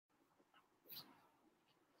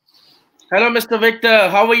Hello, Mr. Victor.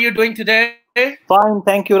 How are you doing today? Fine,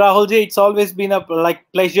 thank you, Rahul ji. It's always been a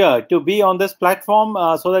pleasure to be on this platform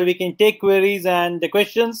so that we can take queries and the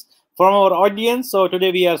questions from our audience. So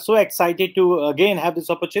today we are so excited to again have this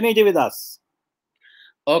opportunity with us.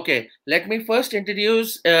 Okay, let me first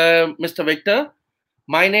introduce Mr. Victor.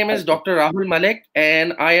 My name is Okay. Dr. Rahul Malik,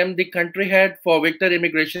 and I am the country head for Victor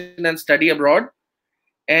Immigration and Study Abroad.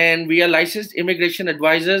 And we are licensed immigration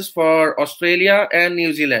advisors for Australia and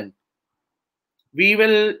New Zealand. We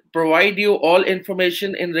will provide you all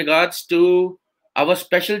information in regards to our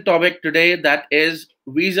special topic today, that is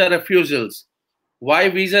visa refusals. Why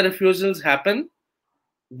visa refusals happen?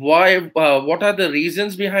 What are the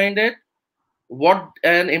reasons behind it? What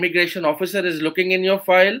an immigration officer is looking in your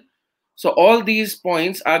file. So all these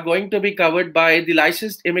points are going to be covered by the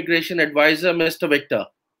licensed immigration advisor, Mr. Victor.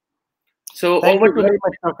 So Thank over you to very him.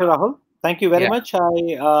 much, Dr. Rahul. Thank you very Yeah. much.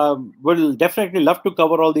 I will definitely love to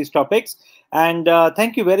cover all these topics. And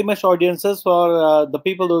thank you very much, audiences, for the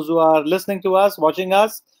people, those who are listening to us, watching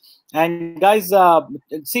us. And guys,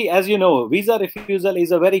 see, as you know, visa refusal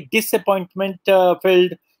is a very disappointment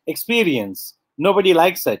filled experience. Nobody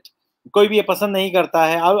likes it. कोई भी ये पसंद नहीं करता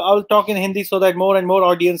है. I'll talk in Hindi so that more and more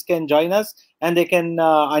audience can join us and they can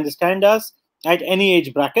understand us at any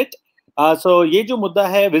age bracket. सो ये जो मुद्दा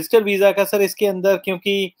है विजिटर वीजा का सर, इसके अंदर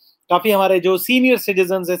क्योंकि काफी हमारे जो सीनियर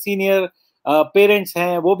सिटीजन है, सीनियर पेरेंट्स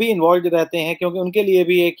हैं, वो भी इन्वॉल्व रहते हैं, क्योंकि उनके लिए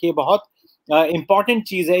भी एक ये बहुत इम्पॉर्टेंट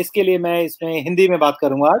चीज है. इसके लिए मैं इसमें हिंदी में बात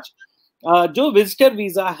करूंगा आज. जो विजिटर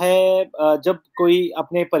वीजा है, जब कोई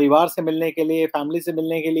अपने परिवार से मिलने के लिए, फैमिली से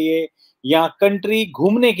मिलने के लिए या कंट्री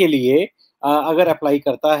घूमने के लिए अगर अप्लाई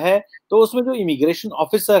करता है, तो उसमें जो इमिग्रेशन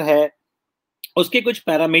ऑफिसर है उसके कुछ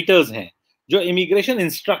पैरामीटर्स हैं, जो इमिग्रेशन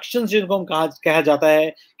इंस्ट्रक्शंस जिनको हम कहा जाता है,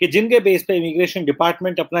 कि जिनके बेस पे इमिग्रेशन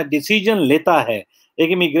डिपार्टमेंट अपना डिसीजन लेता है. एक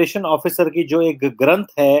इमिग्रेशन ऑफिसर की जो एक ग्रंथ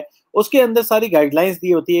है, उसके अंदर सारी गाइडलाइंस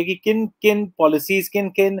दी होती है कि किन किन पॉलिसीज, किन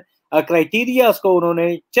किन क्राइटेरियाज को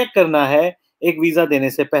उन्होंने चेक करना है एक वीजा देने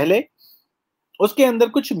से पहले. उसके अंदर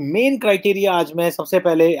कुछ मेन क्राइटेरिया आज मैं सबसे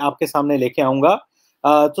पहले आपके सामने लेके आऊंगा.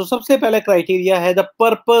 तो सबसे पहले क्राइटेरिया है the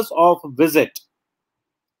purpose of visit.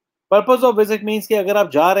 Purpose of visit means कि अगर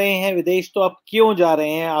आप जा रहे हैं विदेश, तो आप क्यों जा रहे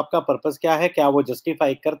हैं, आपका पर्पस क्या है, क्या वो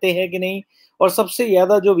जस्टिफाई करते हैं कि नहीं. और सबसे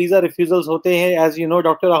ज्यादा जो वीजा रिफ्यूजल्स होते हैं, as you know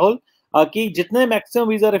doctor Rahul, कि जितने मैक्सिमम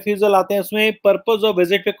वीजा रिफ्यूजल आते हैं उसमें पर्पस ऑफ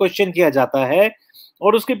विजिट पे क्वेश्चन किया जाता है.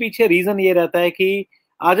 और उसके पीछे रीजन ये रहता है कि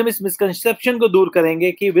आज हम इस मिसकंसेप्शन को दूर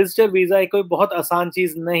करेंगे कि विजिटर वीजा एक कोई बहुत आसान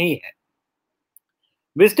चीज नहीं है.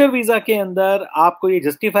 विजिटर वीजा के अंदर आपको ये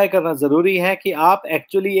जस्टिफाई करना जरूरी है कि आप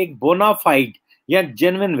एक्चुअली एक बोनाफाइड या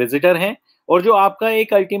जेन्युइन विजिटर हैं, और जो आपका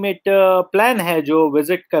एक अल्टीमेट प्लान है जो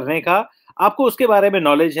विजिट करने का, आपको उसके बारे में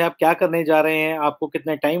नॉलेज है. आप क्या करने जा रहे हैं, आपको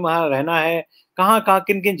कितने टाइम वहां रहना है, कहाँ कहाँ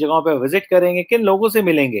किन किन जगहों पे विजिट करेंगे, किन लोगों से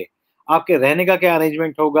मिलेंगे, आपके रहने का क्या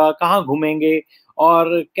अरेंजमेंट होगा, कहाँ घूमेंगे,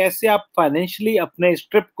 और कैसे आप फाइनेंशियली अपने इस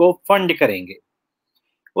ट्रिप को फंड करेंगे.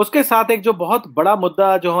 उसके साथ एक जो बहुत बड़ा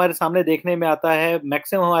मुद्दा जो हमारे सामने देखने में आता है,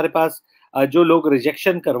 मैक्सिमम हमारे पास जो लोग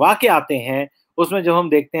रिजेक्शन करवा के आते हैं, उसमें जब हम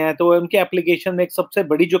देखते हैं तो उनके एप्लीकेशन में एक सबसे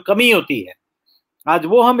बड़ी जो कमी होती है, आज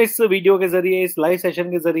वो हम इस वीडियो के जरिए, इस लाइव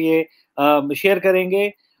सेशन के जरिए शेयर करेंगे.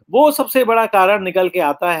 वो सबसे बड़ा कारण निकल के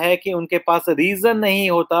आता है कि उनके पास रीजन नहीं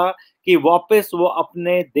होता कि वापस वो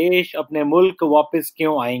अपने देश, अपने मुल्क वापस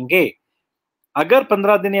क्यों आएंगे. अगर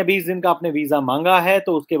 15 दिन या 20 दिन का आपने वीजा मांगा है,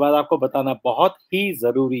 तो उसके बाद आपको बताना बहुत ही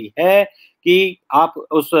जरूरी है कि आप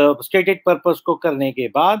उस स्टेटेड पर्पस को करने के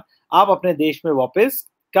बाद आप अपने देश में वापस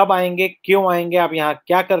कब आएंगे, क्यों आएंगे, आप यहाँ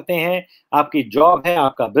क्या करते हैं, आपकी जॉब है,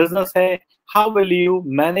 आपका बिजनेस है, how will you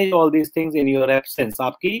manage all these things in your absence,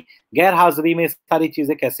 आपकी गैर हाजिरी में सारी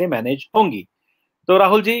चीजें कैसे मैनेज होंगी. तो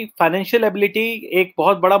राहुल जी, फाइनेंशियल एबिलिटी एक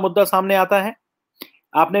बहुत बड़ा मुद्दा सामने आता है.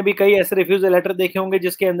 आपने भी कई ऐसे रिफ्यूजल लेटर देखे होंगे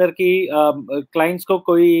जिसके अंदर की क्लाइंट्स को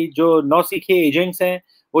कोई जो नौसिखिए एजेंट्स हैं,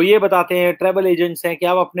 वो ये बताते हैं, ट्रैवल एजेंट्स हैं, कि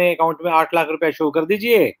आप अपने अकाउंट में 8 लाख रुपए शो कर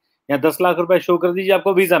दीजिए या 10 लाख रुपए शो कर दीजिए,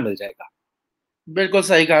 आपको वीजा मिल जाएगा. बिल्कुल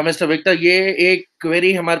सही कहा मिस्टर विक्टर. ये एक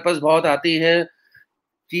क्वेरी हमारे पास बहुत आती है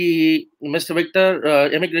कि मिस्टर विक्टर,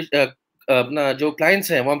 इमिग्रेशन अपना जो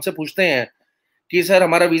क्लाइंट्स हैं वो हमसे पूछते हैं कि सर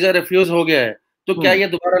हमारा वीजा रिफ्यूज हो गया है, तो क्या ये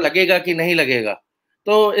दोबारा लगेगा कि नहीं लगेगा.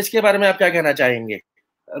 तो इसके बारे में आप क्या कहना चाहेंगे.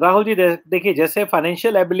 राहुल जी, देखिए, जैसे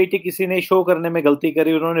फाइनेंशियल एबिलिटी किसी ने शो करने में गलती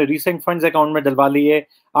करी, उन्होंने रिसेंट फंड्स अकाउंट में डलवा लिए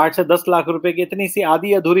 8 से 10 लाख रुपए की, इतनी सी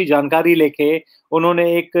आधी अधूरी जानकारी लेके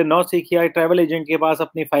उन्होंने एक नौसिखिया ट्रैवल एजेंट के पास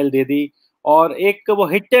अपनी फाइल दे दी, और एक वो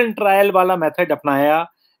हिट एंड ट्रायल वाला मेथड अपनाया.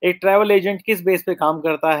 एक ट्रैवल एजेंट किस बेस पे काम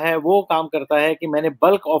करता है, वो काम करता है कि मैंने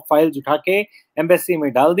बल्क ऑफ फाइल्स उठा के एम्बेसी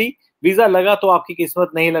में डाल दी, वीजा लगा तो आपकी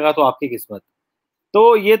किस्मत, नहीं लगा तो आपकी किस्मत.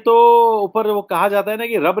 तो ये तो ऊपर वो कहा जाता है ना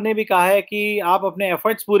कि रब ने भी कहा है कि आप अपने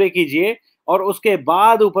एफर्ट्स पूरे कीजिए, और उसके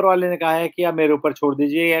बाद ऊपर वाले ने कहा है कि आप मेरे ऊपर छोड़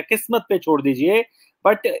दीजिए या किस्मत पे छोड़ दीजिए।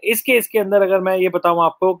 बट इसके अंदर अगर मैं ये बताऊं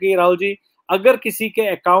आपको कि राहुल जी, अगर किसी के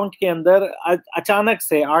अकाउंट के अंदर अचानक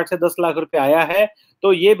से 8 से 10 लाख रुपए आया है,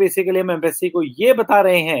 तो ये बेसिकली हम एम्बेसी को ये बता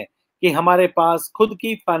रहे हैं कि हमारे पास खुद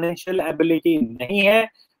की फाइनेंशियल एबिलिटी नहीं है,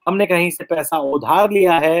 हमने कहीं से पैसा उधार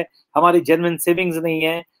लिया है, हमारी जेन्युइन सेविंग्स नहीं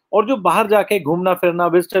है, और जो बाहर जाके घूमना फिरना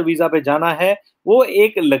विजिटर वीजा पे जाना है वो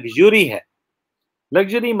एक लग्जरी है।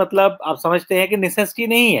 लग्जरी मतलब आप समझते हैं कि नेसेसिटी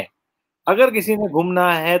नहीं है। अगर किसी ने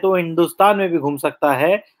घूमना है तो हिंदुस्तान में भी घूम सकता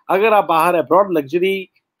है। अगर आप बाहर अब्रॉड लग्जरी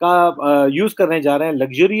का यूज करने जा रहे हैं,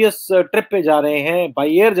 लग्जरियस ट्रिप पे जा रहे हैं,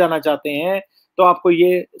 बाई एयर जाना चाहते हैं, तो आपको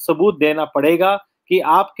ये सबूत देना पड़ेगा कि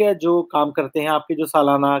आपके जो काम करते हैं, आपकी जो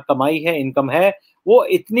सालाना कमाई है, इनकम है, वो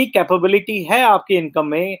इतनी कैपेबिलिटी है आपकी इनकम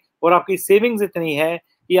में, और आपकी सेविंग्स इतनी है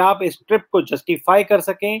कि आप इस ट्रिप को जस्टिफाई कर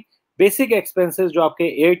सकें। बेसिक एक्सपेंसेस जो आपके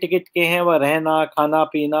एयर टिकट के हैं, वह रहना, खाना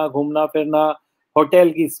पीना, घूमना फिरना, होटल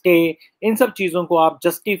की स्टे, इन सब चीजों को आप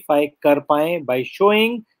जस्टिफाई कर pi by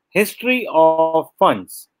showing history of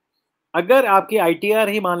funds. अगर आपकी आईटीआर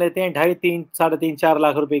ही मान लेते हैं 2.5 3 3.5 4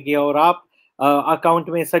 लाख रुपए की है, और आप अकाउंट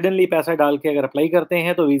में सडनली पैसा डाल के अगर अप्लाई करते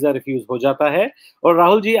हैं, तो वीजा रिफ्यूज हो जाता है। और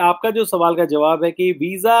राहुल जी, आपका जो सवाल का जवाब है कि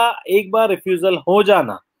वीजा एक बार रिफ्यूजल हो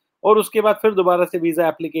जाना और उसके बाद फिर दोबारा से वीजा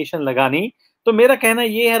एप्लीकेशन लगानी, तो मेरा कहना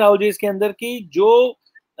ये है राहुल जी इसके अंदर की जो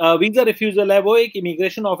वीजा रिफ्यूजल है वो एक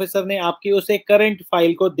इमिग्रेशन ऑफिसर ने आपकी उसे करंट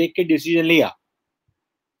फाइल को देख के डिसीजन लिया,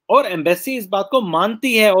 और एम्बेसी इस बात को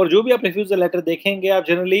मानती है। और जो भी आप रिफ्यूजल लेटर देखेंगे आप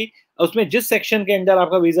जनरली, उसमें जिस सेक्शन के अंदर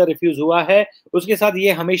आपका वीजा रिफ्यूज हुआ है उसके साथ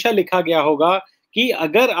ये हमेशा लिखा गया होगा कि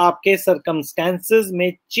अगर आपके सरकमस्टेंसेस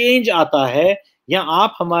में चेंज आता है, या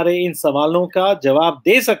आप हमारे इन सवालों का जवाब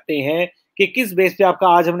दे सकते हैं कि किस बेस पे आपका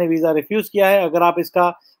आज हमने वीजा रिफ्यूज किया है, अगर आप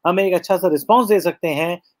इसका हमें एक अच्छा सा रिस्पॉन्स दे सकते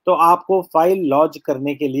हैं, तो आपको फाइल लॉन्च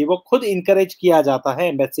करने के लिए वो खुद इनकरेज किया जाता है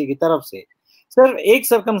एम्बेसी की तरफ से। सर, एक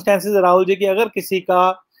सरकमस्टेंसेस राहुल जी की, अगर किसी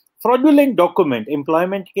का फ्रॉडुलेंट डॉक्यूमेंट,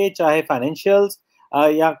 एम्प्लॉयमेंट के चाहे फाइनेंशियल्स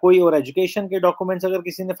या कोई और एजुकेशन के डॉक्यूमेंट्स अगर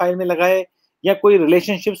किसी ने फाइल में लगाए, या कोई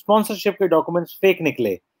रिलेशनशिप स्पॉन्सरशिप के डॉक्यूमेंट्स फेक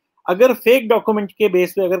निकले, अगर फेक डॉक्यूमेंट के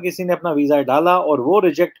बेस पे अगर किसी ने अपना वीजा डाला और वो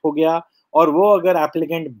रिजेक्ट हो गया, और वो अगर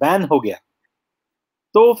एप्लीकेंट बैन हो गया,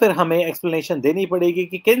 तो फिर हमें एक्सप्लेनेशन देनी पड़ेगी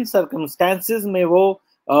कि किन सर्कमस्टेंसेस में वो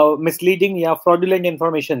मिसलीडिंग या फ्रॉडुलेंट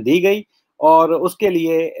इंफॉर्मेशन दी गई, और उसके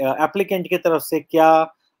लिए एप्लीकेंट की तरफ से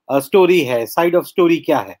क्या स्टोरी है, साइड ऑफ स्टोरी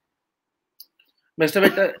क्या है। मिस्टर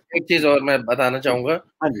विक्टर, एक चीज और मैं बताना चाहूंगा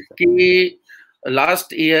हाँ जी सर। कि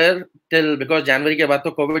लास्ट ईयर टिल, बिकॉज जनवरी के बाद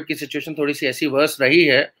तो कोविड की सिचुएशन थोड़ी सी ऐसी वर्स रही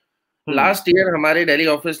है, लास्ट ईयर हमारे दिल्ली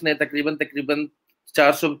ऑफिस ने तकरीबन तकरीबन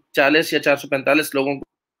 440 या 445 लोगों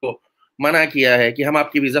को मना किया है कि हम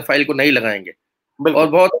आपकी वीजा फाइल को नहीं लगाएंगे। और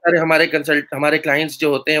बहुत सारे हमारे क्लाइंट्स जो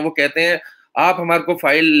होते हैं वो कहते हैं आप हमारे को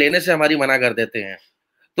फाइल लेने से हमारी मना कर देते हैं।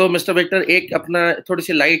 तो मिस्टर विक्टर, एक अपना थोड़ी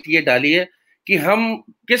सी लाइट ये डालिए कि हम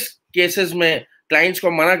किस केसेस में क्लाइंट्स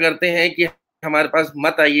को मना करते हैं कि हमारे पास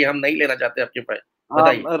मत आइए, हम नहीं लेना चाहते आपकी फाइल,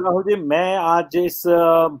 बताइए। राहुल जी, मैं आज इस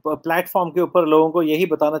प्लेटफॉर्म के ऊपर लोगों को यही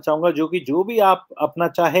बताना चाहूंगा, जो भी आप अपना,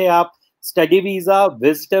 चाहे आप study visa,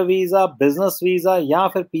 visitor visa, business visa, या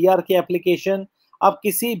फिर पीआर की एप्लीकेशन, आप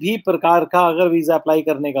किसी भी प्रकार का अगर वीजा अप्लाई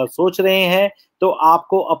करने का सोच रहे हैं, तो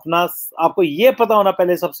आपको ये पता होना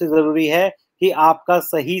पहले सबसे जरूरी है कि आपका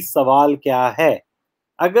सही सवाल क्या है।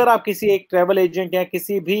 अगर आप किसी एक ट्रैवल एजेंट या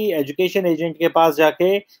किसी भी एजुकेशन एजेंट के पास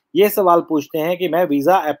जाके ये सवाल पूछते हैं कि मैं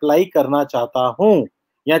वीजा अप्लाई करना चाहता हूं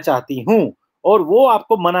या चाहती हूं, और वो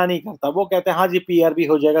आपको मना नहीं करता, वो कहते हैं हाँ जी पीआर भी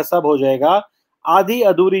हो जाएगा, सब हो जाएगा, आधी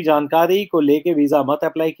अधूरी जानकारी को लेके वीजा मत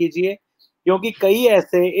अप्लाई कीजिए। क्योंकि कई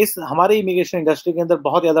ऐसे इस हमारे इमिग्रेशन इंडस्ट्री के अंदर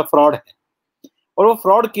बहुत ज्यादा फ्रॉड है। और वो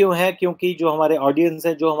फ्रॉड क्यों है? क्योंकि जो हमारे ऑडियंस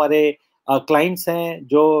है, जो हमारे क्लाइंट्स हैं,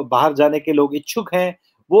 जो बाहर जाने के लोग इच्छुक हैं,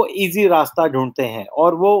 वो इजी रास्ता ढूंढते हैं,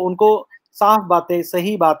 और वो उनको साफ बातें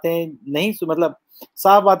सही बातें नहीं मतलब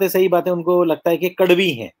साफ बातें सही बातें उनको लगता है कि कड़वी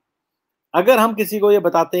हैं। अगर हम किसी को ये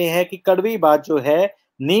बताते हैं कि कड़वी बात जो है,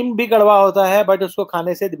 नीम भी कड़वा होता है बट उसको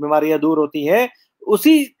खाने से बीमारियां दूर होती है,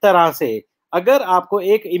 उसी तरह से अगर आपको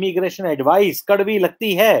एक इमिग्रेशन एडवाइस कड़वी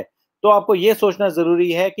लगती है, तो आपको ये सोचना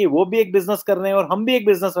जरूरी है कि वो भी एक बिजनेस कर रहे हैं और हम भी एक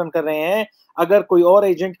बिजनेस रन कर रहे हैं। अगर कोई और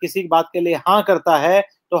एजेंट किसी बात के लिए हाँ करता है,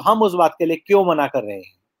 तो हम उस बात के लिए क्यों मना कर रहे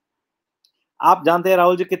हैं? आप जानते हैं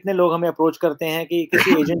राहुल जी, कितने लोग हमें अप्रोच करते हैं कि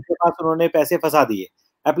किसी एजेंट के पास उन्होंने पैसे फंसा दिए,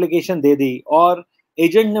 एप्लीकेशन दे दी, और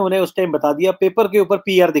एजेंट ने उन्हें उस टाइम बता दिया, पेपर के ऊपर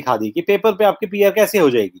पीआर दिखा दी कि पेपर पे आपकी पीआर कैसे हो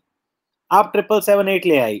जाएगी। आप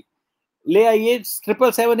 777 ले आइए।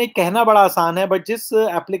 777 कहना बड़ा आसान है, बट जिस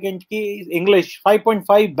एप्लीकेंट की इंग्लिश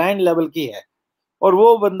 5.5 बैंड लेवल की है, और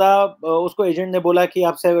वो बंदा उसको एजेंट ने बोला कि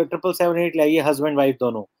आप 777 लाइए, हस्बैंड वाइफ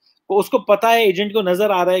दोनों। तो उसको पता है, एजेंट को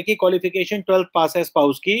नजर आ रहा है कि क्वालिफिकेशन 12th पास है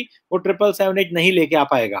स्पाउस की, वो 777 नहीं लेके आ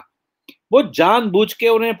पाएगा। वो जानबूझ के,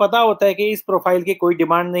 उन्हें पता होता है कि इस प्रोफाइल की कोई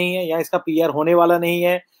डिमांड नहीं है या इसका पीआर होने वाला नहीं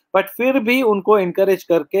है, बट फिर भी उनको इनकरेज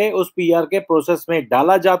करके उस पीआर के प्रोसेस में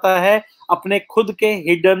डाला जाता है, अपने खुद के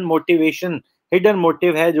हिडन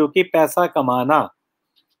मोटिव है जो कि पैसा कमाना।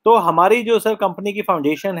 तो हमारी जो सर कंपनी की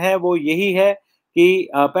फाउंडेशन है वो यही है कि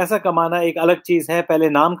पैसा कमाना एक अलग चीज है, पहले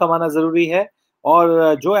नाम कमाना जरूरी है।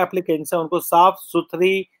 और जो एप्लीकेंट्स हैं उनको साफ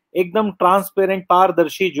सुथरी, एकदम ट्रांसपेरेंट,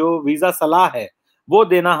 पारदर्शी जो वीजा सलाह है वो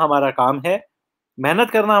देना हमारा काम है। मेहनत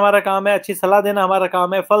करना हमारा काम है, अच्छी सलाह देना हमारा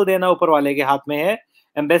काम है, फल देना ऊपर वाले के हाथ में है।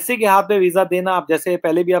 एम्बेसी के हाथ में वीजा देना, आप जैसे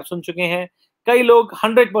पहले भी आप सुन चुके हैं, कई लोग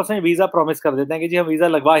 100% वीजा प्रॉमिस कर देते हैं कि जी हम वीजा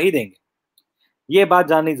लगवा ही देंगे। ये बात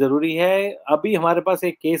जाननी जरूरी है। अभी हमारे पास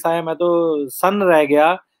एक केस आया, मैं तो सन्न रह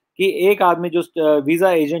गया कि एक आदमी जो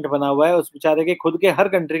वीजा एजेंट बना हुआ है, उस बेचारे के खुद के हर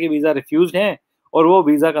कंट्री के वीजा रिफ्यूज हैं, और वो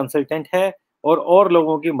वीजा कंसल्टेंट है और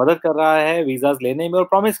लोगों की मदद कर रहा है वीजाज लेने में, और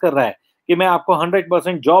प्रॉमिस कर रहा है कि मैं आपको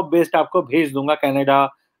 100% जॉब बेस्ड आपको भेज दूंगा कनाडा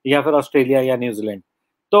या फिर ऑस्ट्रेलिया या न्यूजीलैंड।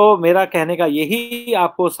 तो मेरा कहने का यही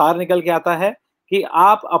आपको सार निकल के आता है कि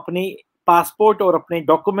आप अपनी पासपोर्ट और अपने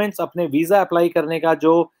डॉक्यूमेंट्स, अपने वीजा अप्लाई करने का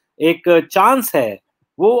जो एक चांस है,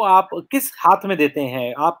 वो आप किस हाथ में देते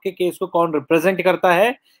हैं, आपके केस को कौन रिप्रेजेंट करता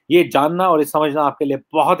है, ये जानना और ये समझना आपके लिए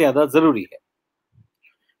बहुत ज्यादा जरूरी है।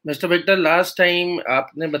 मिस्टर विक्टर, लास्ट टाइम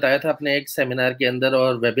आपने बताया था अपने एक सेमिनार के अंदर और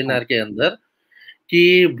हाँ वेबिनार के अंदर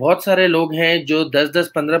कि बहुत सारे लोग हैं जो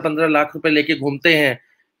 10-10 15-15 लाख रुपए लेके घूमते हैं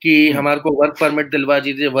कि हम्म। हमारे को वर्क परमिट दिलवा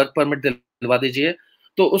दीजिए, वर्क परमिट दिलवा दीजिए।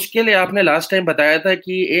 तो उसके लिए आपने लास्ट टाइम बताया था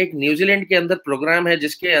कि एक न्यूजीलैंड के अंदर प्रोग्राम है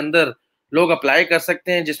जिसके अंदर लोग अप्लाई कर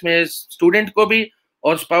सकते हैं, जिसमें स्टूडेंट को भी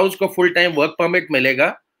और स्पाउस को फुल टाइम वर्क परमिट मिलेगा।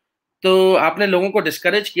 तो आपने लोगों को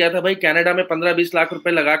डिस्करेज किया था, भाई कनाडा में 15-20 लाख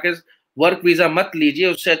रुपए लगा के वर्क वीजा मत लीजिए,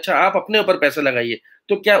 उससे अच्छा आप अपने ऊपर पैसे लगाइए।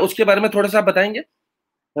 तो क्या उसके बारे में थोड़ा सा आप बताएंगे?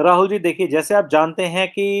 राहुल जी, देखिए, जैसे आप जानते हैं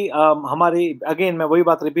कि हमारी, अगेन मैं वही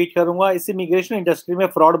बात रिपीट करूंगा, इस इमिग्रेशन इंडस्ट्री में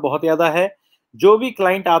फ्रॉड बहुत ज्यादा है। जो भी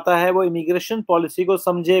क्लाइंट आता है वो इमिग्रेशन पॉलिसी को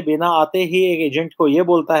समझे बिना आते ही एक एजेंट को ये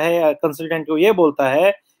बोलता है, कंसल्टेंट को ये बोलता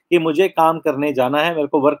है कि मुझे काम करने जाना है, मेरे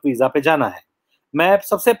को वर्क वीजा पे जाना है। मैं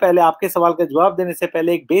सबसे पहले आपके सवाल का जवाब देने से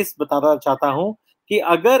पहले एक बेस बताना चाहता हूं कि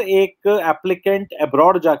अगर एक एप्लीकेंट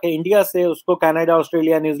अब्रॉड जाके, इंडिया से उसको कनाडा,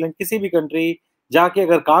 ऑस्ट्रेलिया, न्यूजीलैंड, किसी भी कंट्री जाके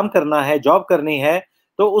अगर काम करना है, जॉब करनी है,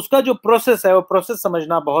 तो उसका जो प्रोसेस है वो प्रोसेस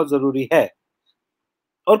समझना बहुत जरूरी है।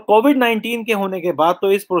 और कोविड 19 के होने के बाद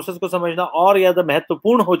तो इस प्रोसेस को समझना और ज्यादा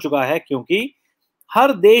महत्वपूर्ण हो चुका है, क्योंकि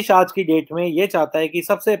हर देश आज की डेट में ये चाहता है कि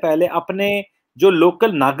सबसे पहले अपने जो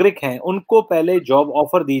लोकल नागरिक हैं उनको पहले जॉब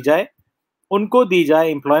ऑफर दी जाए, उनको दी जाए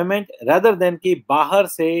एम्प्लॉयमेंट, रेदर देन कि बाहर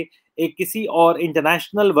से एक किसी और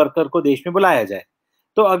इंटरनेशनल वर्कर को देश में बुलाया जाए।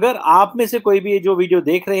 तो अगर आप में से कोई भी ये जो वीडियो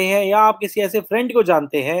देख रहे हैं, या आप किसी ऐसे फ्रेंड को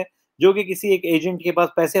जानते हैं जो कि किसी एक एजेंट के पास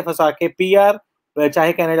पैसे फंसा के पीआर,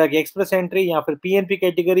 चाहे कनाडा की एक्सप्रेस एंट्री या फिर पीएनपी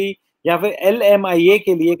कैटेगरी या फिर एलएमआईए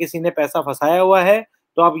के लिए किसी ने पैसा फंसाया हुआ है,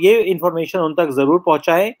 तो आप ये इंफॉर्मेशन उन तक जरूर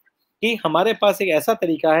पहुंचाएं कि हमारे पास एक ऐसा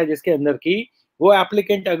तरीका है जिसके अंदर की वो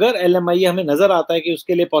एप्लीकेंट, अगर एलएमआईए हमें नजर आता है कि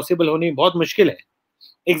उसके लिए पॉसिबल होनी बहुत मुश्किल है।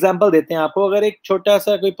 एग्जाम्पल देते हैं आपको, अगर एक छोटा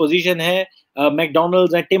सा कोई पोजीशन है,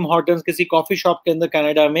 मैकडोनल्ड्स या टिम हॉर्टन्स किसी कॉफी शॉप के अंदर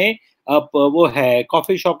कनाडा में, अब वो है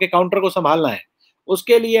कॉफी शॉप के काउंटर को संभालना है,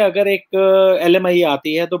 उसके लिए अगर एक एलएमआई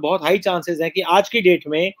आती है, तो बहुत हाई चांसेस है कि आज की डेट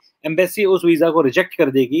में एम्बेसी उस वीजा को रिजेक्ट कर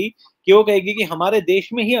देगी, कि वो कहेगी कि हमारे देश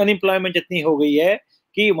में ही अनएम्प्लॉयमेंट इतनी हो गई है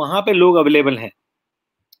कि वहां पे लोग अवेलेबल हैं।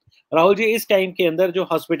 राहुल जी, इस टाइम के अंदर जो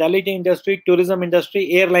hospitality industry, tourism industry,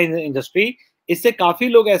 airline industry, इससे काफी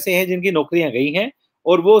लोग ऐसे हैं जिनकी नौकरियां गई हैं,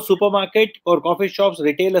 और वो सुपरमार्केट और कॉफी शॉप्स,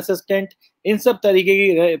 रिटेल असिस्टेंट, इन सब तरीके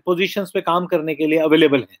की पोजीशंस पे काम करने के लिए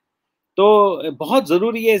अवेलेबल हैं। तो बहुत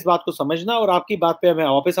जरूरी है इस बात को समझना। और आपकी बात पे मैं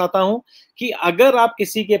वापस आता हूं कि अगर आप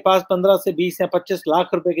किसी के पास 15 से 20 या 25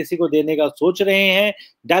 लाख रुपए किसी को देने का सोच रहे हैं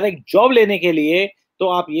डायरेक्ट जॉब लेने के लिए, तो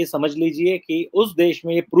आप ये समझ लीजिए कि उस देश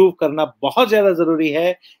में ये प्रूव करना बहुत ज्यादा जरूरी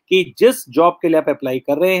है कि जिस जॉब के लिए आप अप्लाई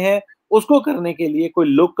कर रहे हैं, उसको करने के लिए कोई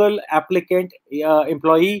लोकल एप्लीकेंट या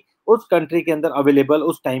एम्प्लॉई उस कंट्री के अंदर अवेलेबल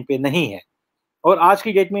उस टाइम पे नहीं है। और आज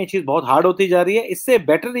की डेट में ये चीज बहुत हार्ड होती जा रही है। इससे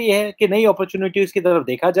बेटर ये है कि नई अपॉर्चुनिटीज की तरफ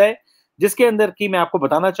देखा जाए, जिसके अंदर की मैं आपको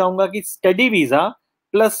बताना चाहूंगा कि study visa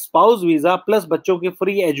plus spouse visa plus बच्चों की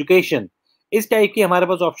फ्री एजुकेशन, इस टाइप की हमारे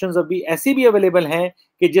पास ऑप्शंस अभी ऐसी भी अवेलेबल हैं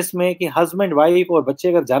कि जिसमें कि हस्बैंड वाइफ और बच्चे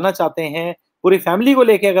अगर जाना चाहते हैं, पूरी फैमिली को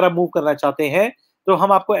लेकर अगर आप मूव करना चाहते हैं, तो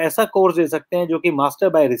हम आपको ऐसा कोर्स दे सकते हैं जो कि मास्टर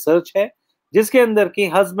बाय रिसर्च है, जिसके अंदर की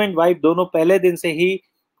हस्बैंड वाइफ दोनों पहले दिन से ही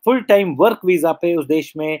फुल टाइम वर्क वीजा पे उस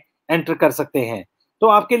देश में एंटर कर सकते हैं। तो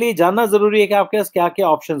आपके लिए जानना जरूरी है कि आपके पास क्या क्या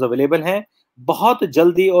ऑप्शंस अवेलेबल हैं। बहुत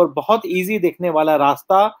जल्दी और बहुत ईजी दिखने वाला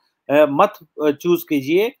रास्ता मत चूज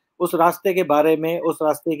कीजिए। उस रास्ते के बारे में, उस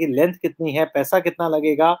रास्ते की लेंथ कितनी है, पैसा कितना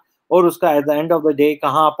लगेगा और उसका at the end of the day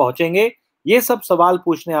कहाँ आप पहुंचेंगे, ये सब सवाल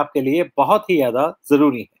पूछने आपके लिए बहुत ही ज्यादा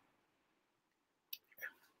जरूरी है।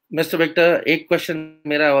 मिस्टर विक्टर, एक क्वेश्चन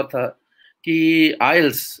मेरा और था कि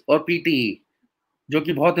आइल्स और पीटीई, जो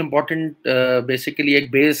कि बहुत इंपॉर्टेंट बेसिकली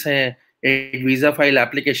एक बेस है एक वीजा फाइल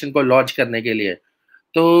एप्लीकेशन को लॉन्च करने के लिए,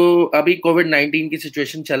 तो अभी कोविड-19 की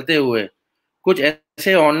सिचुएशन चलते हुए कुछ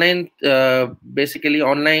ऐसे ऑनलाइन बेसिकली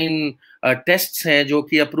ऑनलाइन टेस्ट्स हैं जो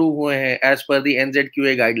कि अप्रूव हुए हैं एज पर दी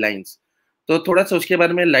एनजेडक्यूए गाइडलाइंस। तो थोड़ा सा उसके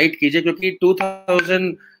बारे में लाइट कीजिए, क्योंकि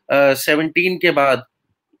 2017 के बाद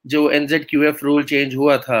जो एनजेडक्यूएफ रूल चेंज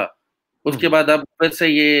हुआ था, उसके बाद अब फिर से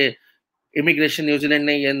ये इमिग्रेशन न्यूजीलैंड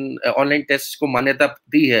ने ये ऑनलाइन टेस्ट को मान्यता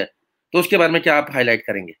दी है, तो उसके बारे में क्या आप हाईलाइट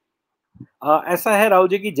करेंगे? ऐसा है राहुल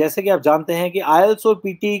जी कि जैसे कि आप जानते हैं कि आईएलटीएस और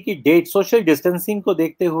पीटी की डेट सोशल डिस्टेंसिंग को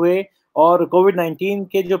देखते हुए और कोविड 19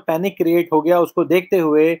 के जो पैनिक क्रिएट हो गया उसको देखते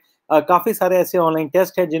हुए काफी सारे ऐसे ऑनलाइन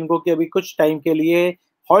टेस्ट हैं जिनको कि अभी कुछ टाइम के लिए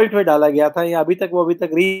हॉल्ट में डाला गया था, या अभी तक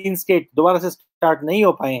रीइंस्टेट दोबारा से स्टार्ट नहीं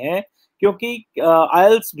हो पाए हैं, क्योंकि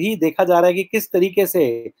आईएलटीएस भी देखा जा रहा है कि किस तरीके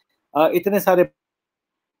से इतने सारे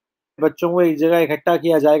बच्चों को एक जगह इकट्ठा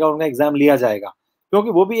किया जाएगा, उनका एग्जाम लिया जाएगा, क्योंकि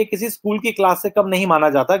वो भी एक किसी स्कूल की क्लास से कम नहीं माना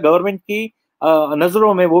जाता। गवर्नमेंट की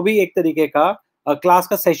नजरों में वो भी एक तरीके का क्लास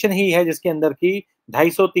का सेशन ही है जिसके अंदर की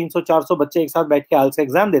 250, 300, 400 बच्चे एक साथ बैठ के आइल्स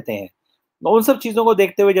एग्जाम देते हैं। तो उन सब चीजों को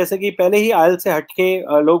देखते हुए, जैसे कि पहले ही आइल्स से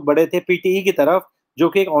हटके लोग बढ़े थे पीटीई की तरफ, जो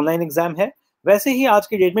कि एक ऑनलाइन एग्जाम है, वैसे ही आज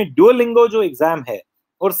की डेट में डुओलिंगो जो एग्जाम है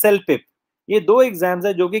और सेल्पिप, ये दो एग्जाम्स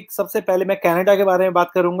है जो कि सबसे पहले मैं कनाडा के बारे में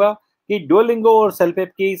बात करूंगा कि डुओलिंगो और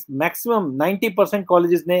सेल्पेप की मैक्सिमम 90%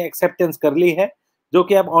 कॉलेजेस ने एक्सेप्टेंस कर ली है, जो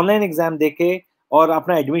कि आप ऑनलाइन एग्जाम देके और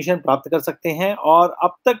अपना एडमिशन प्राप्त कर सकते हैं। और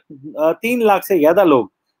अब तक 3 लाख से ज्यादा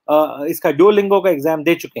लोग इसका डुओलिंगो का एग्जाम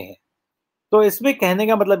दे चुके हैं। तो इसमें कहने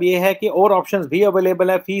का मतलब ये है कि और ऑप्शंस भी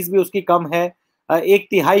अवेलेबल है, फीस भी उसकी कम है, एक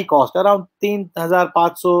तिहाई कॉस्ट अराउंड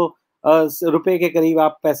 3,500 रुपए के करीब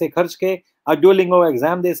आप पैसे खर्च के डुओलिंगो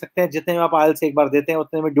एग्जाम दे सकते हैं। जितने में आप आइल्स एक बार देते हैं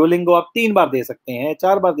उतने में डुओलिंगो आप 3 बार दे सकते हैं,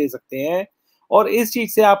 4 बार दे सकते हैं। और इस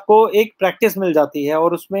चीज से आपको एक प्रैक्टिस मिल जाती है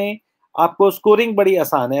और उसमें आपको स्कोरिंग बड़ी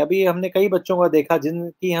आसान है। अभी हमने कई बच्चों का देखा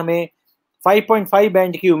जिनकी हमें 5.5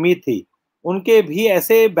 बैंड की उम्मीद थी, उनके भी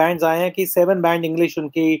ऐसे बैंड्स आए हैं कि 7 बैंड इंग्लिश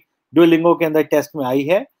उनकी डुओलिंगो के अंदर टेस्ट में आई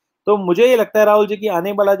है। तो मुझे ये लगता है राहुल जी कि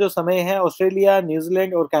आने वाला जो समय है, ऑस्ट्रेलिया,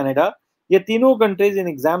 न्यूजीलैंड और कनाडा, ये तीनों कंट्रीज इन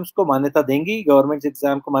एग्जाम्स को मान्यता देंगी। गवर्नमेंट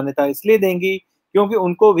एग्जाम को मान्यता इसलिए देंगी क्योंकि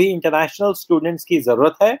उनको भी इंटरनेशनल स्टूडेंट्स की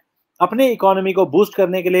जरूरत है अपने इकोनॉमी को बूस्ट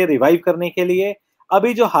करने के लिए, रिवाइव करने के लिए।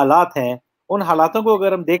 अभी जो हालात हैं, उन हालातों को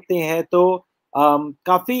अगर हम देखते हैं तो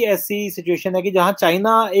काफी ऐसी सिचुएशन है कि जहां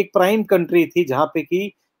चाइना एक प्राइम कंट्री थी, जहां पे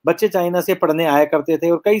कि बच्चे चाइना से पढ़ने आया करते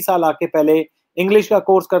थे और कई साल आके पहले इंग्लिश का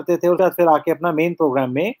कोर्स करते थे और फिर आके अपना मेन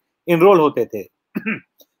प्रोग्राम में इनरोल होते थे।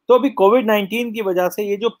 तो अभी कोविड 19 की वजह से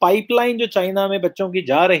ये जो पाइपलाइन जो चाइना में बच्चों की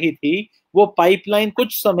जा रही थी, वो पाइपलाइन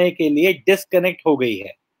कुछ समय के लिए डिस्कनेक्ट हो गई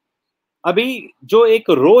है। अभी जो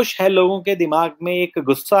एक रोष है लोगों के दिमाग में, एक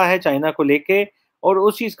गुस्सा है चाइना को लेके, और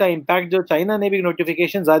उस चीज का इम्पैक्ट जो चाइना ने भी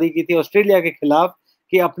नोटिफिकेशन जारी की थी ऑस्ट्रेलिया के खिलाफ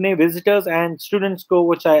कि अपने विजिटर्स एंड स्टूडेंट्स को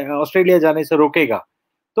वो ऑस्ट्रेलिया जाने से रोकेगा।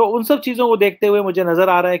 तो उन सब चीजों को देखते हुए मुझे नजर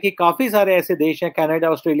आ रहा है कि काफी सारे ऐसे देश हैं, Canada,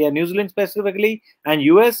 Australia, New Zealand specifically and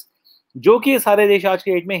US, जो कि ये सारे देश आज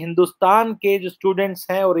के डेट में हिंदुस्तान के जो स्टूडेंट्स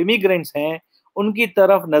हैं और इमिग्रेंट्स हैं उनकी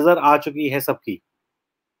तरफ नजर आ चुकी है सबकी।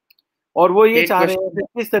 और वो ये एक चाह रहे हैं कि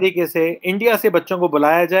क्वेश्चन किस तरीके से इंडिया से बच्चों को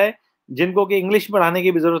बुलाया जाए, जिनको कि इंग्लिश पढ़ाने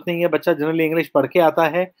की भी जरूरत नहीं है, बच्चा जनरली इंग्लिश पढ़ के आता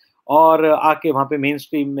है और आके वहाँ पे मेन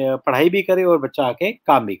स्ट्रीम में पढ़ाई भी करे और बच्चा आके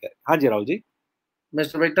काम भी करे। हाँ जी राहुल जी।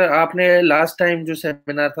 मिस्टर विक्टर, आपने लास्ट टाइम जो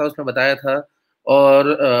सेमिनार था उसमें बताया था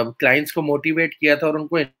और क्लाइंट्स को मोटिवेट किया था और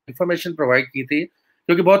उनको इन्फॉर्मेशन प्रोवाइड की थी,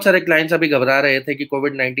 क्योंकि बहुत सारे क्लाइंट्स अभी घबरा रहे थे कि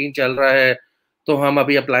कोविड-19 चल रहा है, तो हम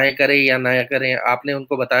अभी अप्लाई करें या ना करें। आपने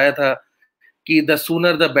उनको बताया था कि द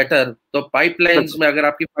सूनर द बेटर। तो पाइपलाइंस बिल्कुल में अगर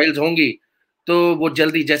आपकी फाइल्स होंगी तो वो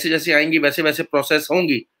जल्दी जैसे जैसे आएंगी वैसे वैसे प्रोसेस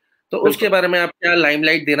होंगी। तो उसके बिल्कुल। बारे में आप क्या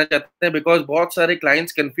लाइमलाइट देना चाहते हैं? बिकॉज बहुत सारे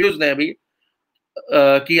क्लाइंट्स कंफ्यूज हैं अभी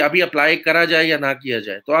कि अभी अप्लाई करा जाए या ना किया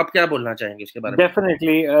जाए। तो आप क्या बोलना चाहेंगे इसके बारे में?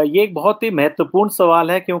 डेफिनेटली ये एक बहुत ही महत्वपूर्ण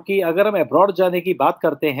सवाल है, क्योंकि अगर हम अब्रॉड जाने की बात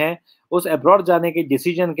करते हैं, उस अब्रॉड जाने के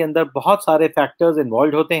डिसीजन के अंदर बहुत सारे फैक्टर्स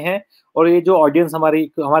इन्वॉल्व होते हैं। और ये जो ऑडियंस हमारे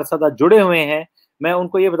साथ आज जुड़े हुए हैं, मैं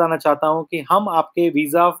उनको ये बताना चाहता हूँ कि हम आपके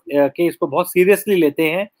वीज़ा के इसको बहुत सीरियसली लेते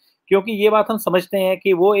हैं, क्योंकि ये बात हम समझते हैं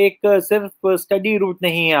कि वो एक सिर्फ स्टडी रूट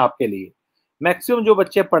नहीं है आपके लिए। मैक्सिमम जो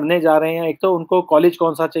बच्चे पढ़ने जा रहे हैं, एक तो उनको कॉलेज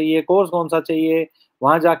कौन सा चाहिए, कोर्स कौन सा चाहिए,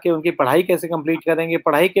 वहां जाके उनकी पढ़ाई कैसे कंप्लीट करेंगे,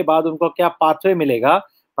 पढ़ाई के बाद उनको क्या पाथवे मिलेगा,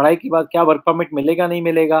 पढ़ाई के बाद क्या वर्क परमिट मिलेगा नहीं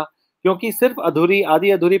मिलेगा। क्योंकि सिर्फ आधी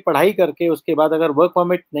अधूरी पढ़ाई करके उसके बाद अगर वर्क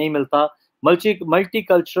परमिट नहीं मिलता, मल्टी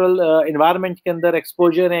कल्चरल एनवायरनमेंट के अंदर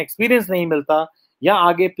एक्सपोजर है, एक्सपीरियंस नहीं मिलता, या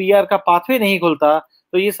आगे पीआर का पाथवे नहीं खुलता,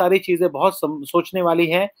 तो ये सारी चीजें बहुत सोचने वाली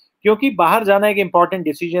हैं। क्योंकि बाहर जाना एक इम्पॉर्टेंट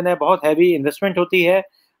डिसीजन है, बहुत हैवी इन्वेस्टमेंट होती है।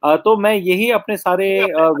 तो मैं यही अपने सारे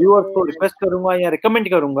व्यूअर्स को रिक्वेस्ट करूंगा या रिकमेंड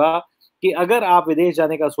करूंगा कि अगर आप विदेश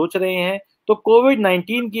जाने का सोच रहे हैं तो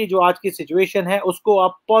कोविड-19 की जो आज की सिचुएशन है उसको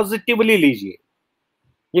आप पॉजिटिवली लीजिए।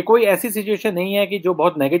 ये कोई ऐसी सिचुएशन नहीं है कि जो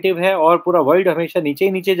बहुत नेगेटिव है और पूरा वर्ल्ड हमेशा नीचे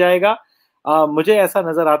ही नीचे जाएगा। मुझे ऐसा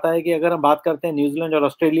नज़र आता है कि अगर हम बात करते हैं न्यूज़ीलैंड और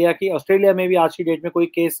ऑस्ट्रेलिया की, ऑस्ट्रेलिया में भी आज की डेट में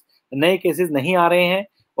कोई नए केसेस नहीं आ रहे हैं,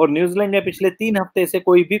 और न्यूज़ीलैंड में पिछले 3 हफ्ते से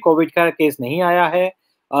कोई भी कोविड का केस नहीं आया है।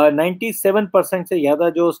 97% से ज़्यादा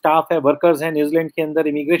जो स्टाफ है, वर्कर्स हैं न्यूज़ीलैंड के अंदर,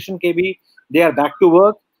 इमिग्रेशन के भी, they are back to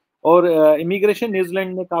work. और इमिग्रेशन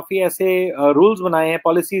न्यूज़ीलैंड ने काफ़ी ऐसे रूल्स बनाए हैं,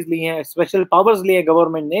 पॉलिसीज़ ली हैं, स्पेशल पावर्स लिए हैं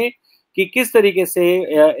गवर्नमेंट ने, कि किस तरीके से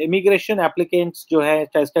इमिग्रेशन एप्लीकेंट्स जो है,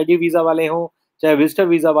 चाहे स्टडी वीज़ा वाले हों, चाहे विजिटर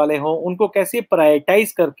वीज़ा वाले हों, उनको कैसे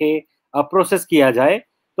प्रायोरिटाइज़ करके प्रोसेस किया जाए।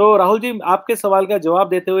 तो राहुल जी, आपके सवाल का जवाब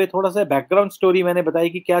देते हुए थोड़ा-सा बैकग्राउंड स्टोरी मैंने बताई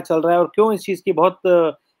कि क्या चल रहा है और क्यों इस चीज़ की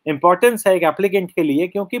बहुत इम्पोर्टेंस है एक एप्लीकेंट के लिए,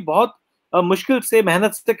 क्योंकि बहुत मुश्किल से,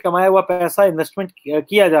 मेहनत से कमाया हुआ पैसा इन्वेस्टमेंट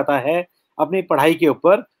किया जाता है अपनी पढ़ाई के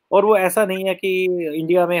ऊपर। और वो ऐसा नहीं है कि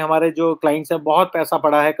इंडिया में हमारे जो क्लाइंट्स हैं, बहुत पैसा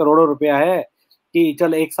पड़ा है, करोड़ों रुपया है, कि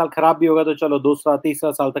चल 1 साल खराब भी होगा तो चलो दूसरा,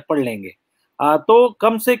 तीसरा साल तक पढ़ लेंगे। तो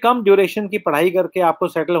कम से कम ड्यूरेशन की पढ़ाई करके आपको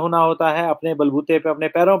सेटल होना होता है, अपने बलबूते पे, अपने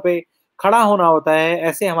पैरों पे खड़ा होना होता है,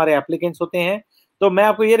 ऐसे हमारे एप्लीकेंट्स होते हैं। तो मैं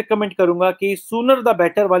आपको ये रिकमेंड करूँगा कि सूनर द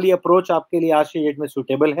बेटर वाली अप्रोच आपके लिए आज की डेट में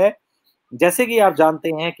सूटेबल है। जैसे कि आप जानते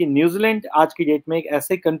हैं कि न्यूज़ीलैंड आज की डेट में एक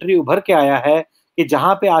ऐसे कंट्री उभर के आया है कि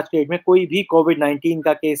जहाँ पे आज की डेट में कोई भी कोविड-19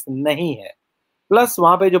 का केस नहीं है। प्लस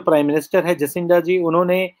वहाँ पे जो प्राइम मिनिस्टर है जसिंडा जी,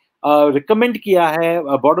 उन्होंने रिकमेंड किया है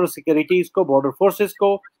बॉर्डर सिक्योरिटीज़ को, बॉर्डर फोर्सेस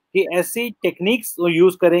को, कि ऐसी टेक्निक्स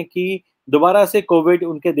यूज़ करें कि दोबारा से कोविड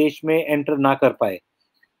उनके देश में एंटर ना कर पाए।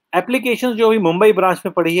 एप्लीकेशंस जो अभी मुंबई ब्रांच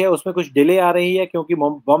में पड़ी है, उसमें कुछ डिले आ रही है, क्योंकि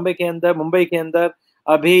मुंबई के अंदर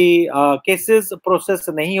अभी केसेस प्रोसेस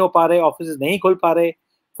नहीं हो पा रहे, ऑफिसेज नहीं खुल पा रहे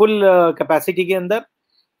फुल कैपेसिटी के अंदर।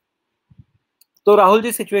 तो राहुल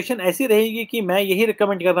जी, सिचुएशन ऐसी रहेगी कि मैं यही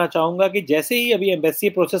रिकमेंड करना चाहूंगा कि जैसे ही अभी एम्बेसी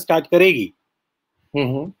प्रोसेस स्टार्ट करेगी,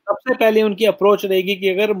 सबसे पहले उनकी अप्रोच रहेगी कि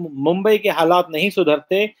अगर मुंबई के हालात नहीं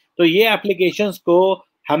सुधरते तो ये एप्लीकेशंस को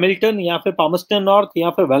हैमिल्टन या फिर पामस्टन नॉर्थ या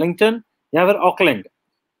फिर वेलिंगटन या फिर ऑकलैंड,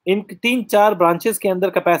 इन 3-4 ब्रांचेस के अंदर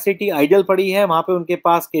कैपेसिटी आइडल पड़ी है, वहाँ पे उनके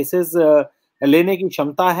पास केसेस लेने की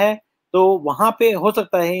क्षमता है। तो वहाँ पे हो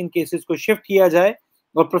सकता है इन केसेस को शिफ्ट किया जाए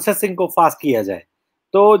और प्रोसेसिंग को फास्ट किया जाए।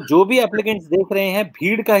 तो जो भी एप्लीकेंट्स देख रहे हैं,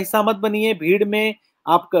 भीड़ का हिस्सा मत बनिए। भीड़ में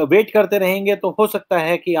आप वेट करते रहेंगे तो हो सकता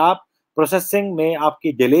है कि आप प्रोसेसिंग में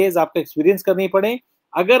आपकी डिलेज आपको एक्सपीरियंस करनी पड़े।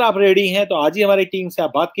 अगर आप रेडी हैं तो आज ही हमारी टीम से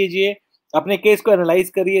आप बात कीजिए, अपने केस को एनालाइज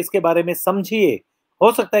करिए, इसके बारे में समझिए।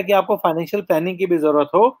 हो सकता है कि आपको फाइनेंशियल प्लानिंग की भी जरूरत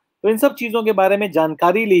हो, तो इन सब चीजों के बारे में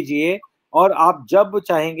जानकारी लीजिए, और आप जब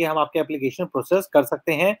चाहेंगे हम आपके एप्लीकेशन प्रोसेस कर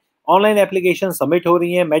सकते हैं। ऑनलाइन एप्लीकेशन सबमिट हो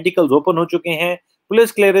रही हैं, मेडिकल्स ओपन हो चुके हैं,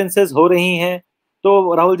 पुलिस क्लियरेंसेस हो रही हैं।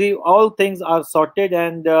 तो Rahul ji, all things are sorted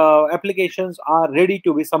and applications are ready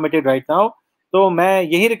to be submitted right now. तो मैं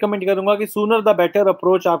यही रिकमेंड करूंगा कि सूनर द बेटर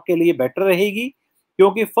अप्रोच आपके लिए बेटर रहेगी,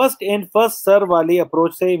 क्योंकि फर्स्ट इन फर्स्ट सर्व वाली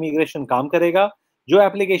अप्रोच से इमिग्रेशन काम करेगा। जो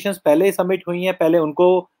एप्लीकेशंस पहले सबमिट हुई हैं, पहले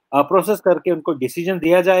उनको प्रोसेस करके उनको डिसीजन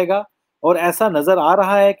दिया जाएगा। और ऐसा नजर आ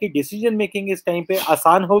रहा है कि डिसीजन मेकिंग इस टाइम पे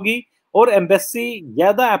आसान होगी, और एम्बेसी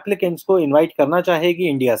ज्यादा एप्लीकेंट्स को इनवाइट करना चाहेगी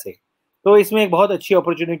इंडिया से। तो इसमें एक बहुत अच्छी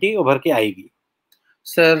अपॉर्चुनिटी उभर के आएगी।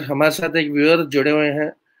 सर, हमारे साथ एक व्यूअर जुड़े हुए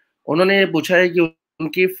हैं। उन्होंने ये पूछा है कि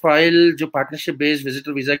उनकी फाइल जो पार्टनरशिप बेस्ड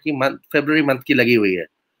विजिटर वीजा की फरवरी मंथ की लगी हुई है।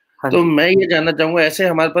 हाँ तो जी। मैं ये जानना चाहूंगा, ऐसे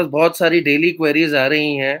हमारे पास बहुत सारी डेली क्वेरीज आ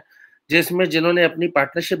रही हैं जिसमें जिन्होंने अपनी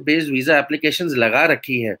पार्टनरशिप बेस्ड वीजा एप्लीकेशंस लगा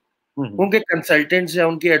रखी हैं, हम्म। उनके कंसल्टेंट्स या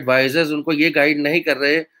उनके एडवाइजर्स उनको ये गाइड नहीं कर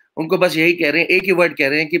रहे। उनको बस यही कह रहे हैं, एक ही वर्ड कह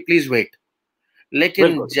रहे हैं कि प्लीज वेट। लेकिन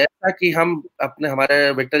बिल्कुल। जैसा कि हम अपने हमारे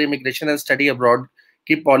Victor immigration and study abroad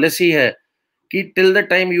की पॉलिसी है कि till the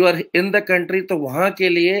time you are in the country, तो वहां के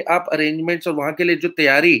लिए आप अरेंजमेंट्स और वहां के लिए जो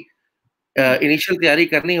तैयारी, हम्म। इनिशियल तैयारी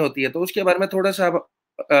करनी होती है, तो उसके बारे में थोड़ा सा आप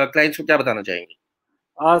क्लाइंट्स को क्या बताना चाहेंगे?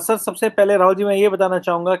 सर, सबसे पहले राहुल जी, मैं ये बताना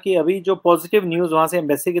चाहूँगा कि अभी जो पॉजिटिव न्यूज़ वहाँ से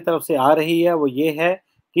एम्बेसी की तरफ से आ रही है वो ये है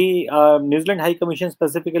कि New Zealand high commission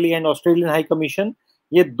specifically and Australian high commission,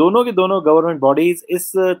 ये दोनों की दोनों गवर्नमेंट बॉडीज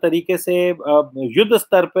इस तरीके से युद्ध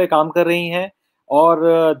स्तर पे काम कर रही हैं, और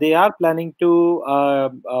they are planning to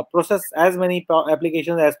process as many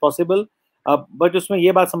application as possible. But उसमें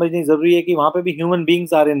ये बात समझनी ज़रूरी है कि वहाँ पे भी ह्यूमन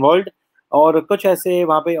बींग्स आर इन्वॉल्व, और कुछ ऐसे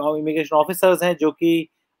वहाँ पे इमिग्रेशन ऑफिसर्स हैं जो कि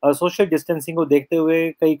सोशल डिस्टेंसिंग को देखते हुए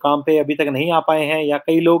कई काम पे अभी तक नहीं आ पाए हैं, या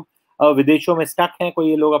कई लोग विदेशों में स्टक हैं,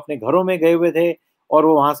 कोई लोग अपने घरों में गए हुए थे और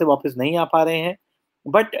वो वहाँ से वापस नहीं आ पा रहे हैं।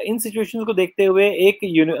 बट इन सिचुएशंस को देखते हुए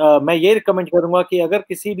मैं ये रिकमेंड करूंगा कि अगर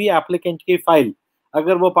किसी भी एप्लीकेंट की फाइल,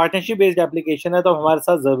 अगर वो पार्टनरशिप बेस्ड एप्लीकेशन है, तो हमारे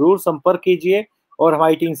साथ ज़रूर संपर्क कीजिए और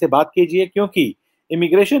हमारी टीम से बात कीजिए, क्योंकि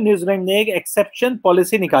इमिग्रेशन न्यूजीलैंड ने एक एक्सेप्शन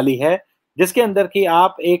पॉलिसी निकाली है, जिसके अंदर कि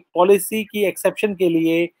आप एक पॉलिसी की एक्सेप्शन के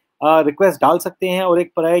लिए रिक्वेस्ट डाल सकते हैं और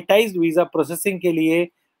एक प्रायोरिटाइज्ड वीज़ा प्रोसेसिंग के लिए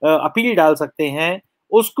अपील डाल सकते हैं।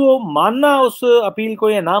 उसको मानना, उस अपील को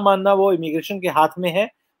या ना मानना, वो इमिग्रेशन के हाथ में है,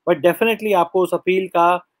 बट डेफिनेटली आपको उस अपील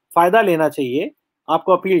का फ़ायदा लेना चाहिए,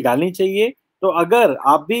 आपको अपील डालनी चाहिए। तो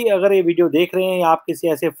अगर ये वीडियो देख रहे हैं या आप किसी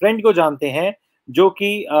ऐसे फ्रेंड को जानते हैं जो कि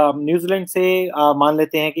न्यूजीलैंड से मान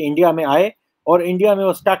लेते हैं कि इंडिया में आए और इंडिया में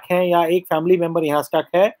वो स्टक हैं, या एक फैमिली मेंबर यहाँ स्टक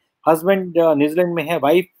है, हस्बैंड न्यूजीलैंड में है,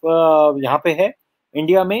 वाइफ यहाँ पे है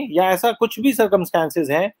इंडिया में, या ऐसा कुछ भी सर्कमस्टांसेस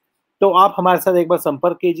हैं, तो आप हमारे साथ एक बार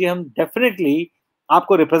संपर्क कीजिए। हम डेफिनेटली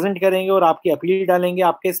आपको रिप्रेजेंट करेंगे और आपकी अपील डालेंगे,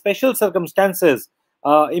 आपके स्पेशल सर्कमस्टांसेस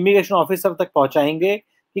इमिग्रेशन ऑफिसर तक पहुंचाएंगे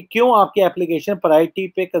कि क्यों आपकी एप्लीकेशन प्रायोरिटी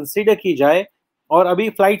पे कंसीडर की जाए। और अभी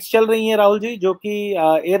फ्लाइट्स चल रही हैं राहुल जी, जो कि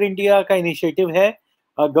एयर इंडिया का इनिशिएटिव है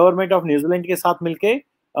गवर्नमेंट ऑफ न्यूजीलैंड के साथ मिलके।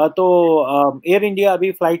 तो एयर इंडिया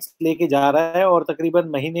अभी फ्लाइट्स लेके जा रहा है और तकरीबन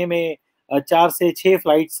महीने में 4 से 6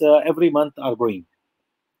 flights every month are going.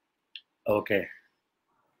 Okay.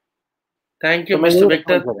 Thank you, तो मैं Mr. यही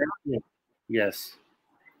Victor. रिकमेंड करूंगा। Yes.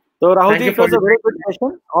 तो Rahul Thank ji, you it for was the. A very good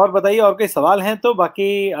session. और बताइए, और कोई सवाल हैं तो बाकी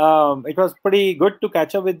it was pretty good to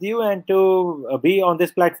catch up with you and to be on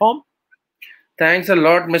this platform. Thanks a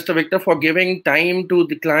lot, Mr. Victor, for giving time to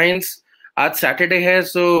the clients. आज Saturday है,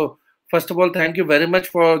 so first of all, thank you very much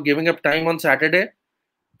for giving up time on Saturday.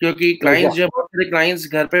 क्योंकि clients जो बहुत सारे clients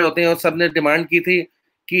घर पे होते हैं और सब ने डिमांड की थी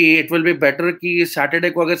कि इट विल बी बेटर कि सैटरडे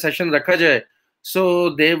को अगर सेशन रखा जाए, सो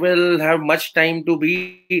they will have much time to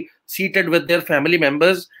be seated with their family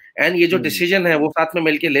members and ये जो डिसीजन है वो साथ में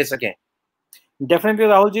मिलके ले सकें। डेफिनेटली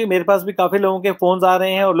राहुल जी, मेरे पास भी काफी लोगों के फोन्स आ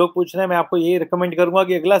रहे हैं और लोग पूछ रहे हैं। मैं आपको ये रिकमेंड करूंगा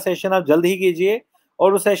कि अगला सेशन आप जल्द ही कीजिए,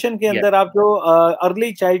 और उस सेशन के अंदर आप जो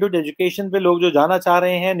अर्ली चाइल्डहुड एजुकेशन पे लोग जो जाना चाह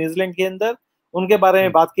रहे हैं न्यूजीलैंड के अंदर, उनके बारे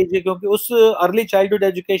में बात कीजिए, क्योंकि उस early childhood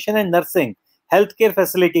education and nursing, health care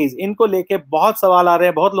facilities, इनको लेके बहुत सवाल आ रहे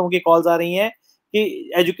हैं, बहुत लोगों की कॉल्स आ रही हैं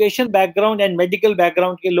कि education background and medical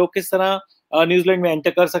background के लोग किस तरह न्यूजीलैंड में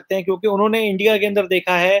एंटर कर सकते हैं, क्योंकि उन्होंने इंडिया के अंदर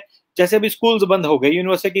देखा है जैसे अभी स्कूल्स बंद हो गए,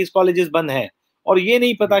 यूनिवर्सिटीज कॉलेजेस बंद हैं, और ये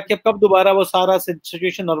नहीं पता कि कब दोबारा वो सारा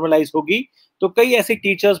सिचुएशन नॉर्मलाइज होगी। तो कई ऐसे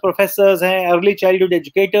टीचर्स, प्रोफेसर्स हैं, अर्ली चाइल्डहुड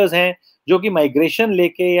एजुकेटर्स हैं जो कि माइग्रेशन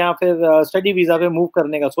लेके या फिर स्टडी वीजा पे मूव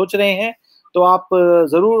करने का सोच रहे हैं। तो आप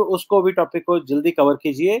जरूर उसको भी, टॉपिक को जल्दी कवर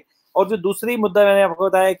कीजिए। और जो दूसरी मुद्दा मैंने आपको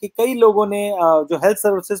बताया कि कई लोगों ने जो हेल्थ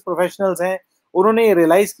सर्विसेज प्रोफेशनल्स हैं, उन्होंने ये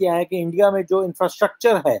रियलाइज किया है कि इंडिया में जो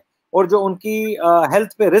इंफ्रास्ट्रक्चर है और जो उनकी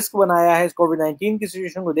हेल्थ पे रिस्क बनाया है इस कोविड-19 की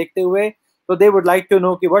सिचुएशन को देखते हुए, तो they would like to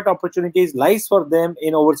know कि what opportunities lies for them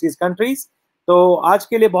in overseas countries. तो आज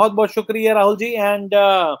के लिए बहुत बहुत शुक्रिया Rahul ji, and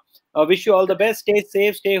wish you all the best, stay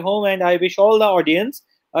safe, stay home, and I wish all the audience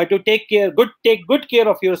to take good care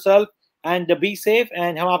of yourself and be safe.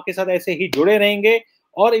 And हम आपके साथ ऐसे ही जुड़े रहेंगे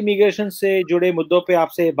और इमिग्रेशन से जुड़े मुद्दों पे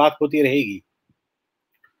आपसे बात होती रहेगी।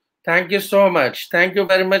 Thank you so much, thank you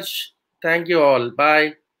very much, thank you all,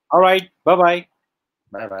 bye. Alright, bye bye.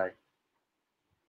 Bye bye.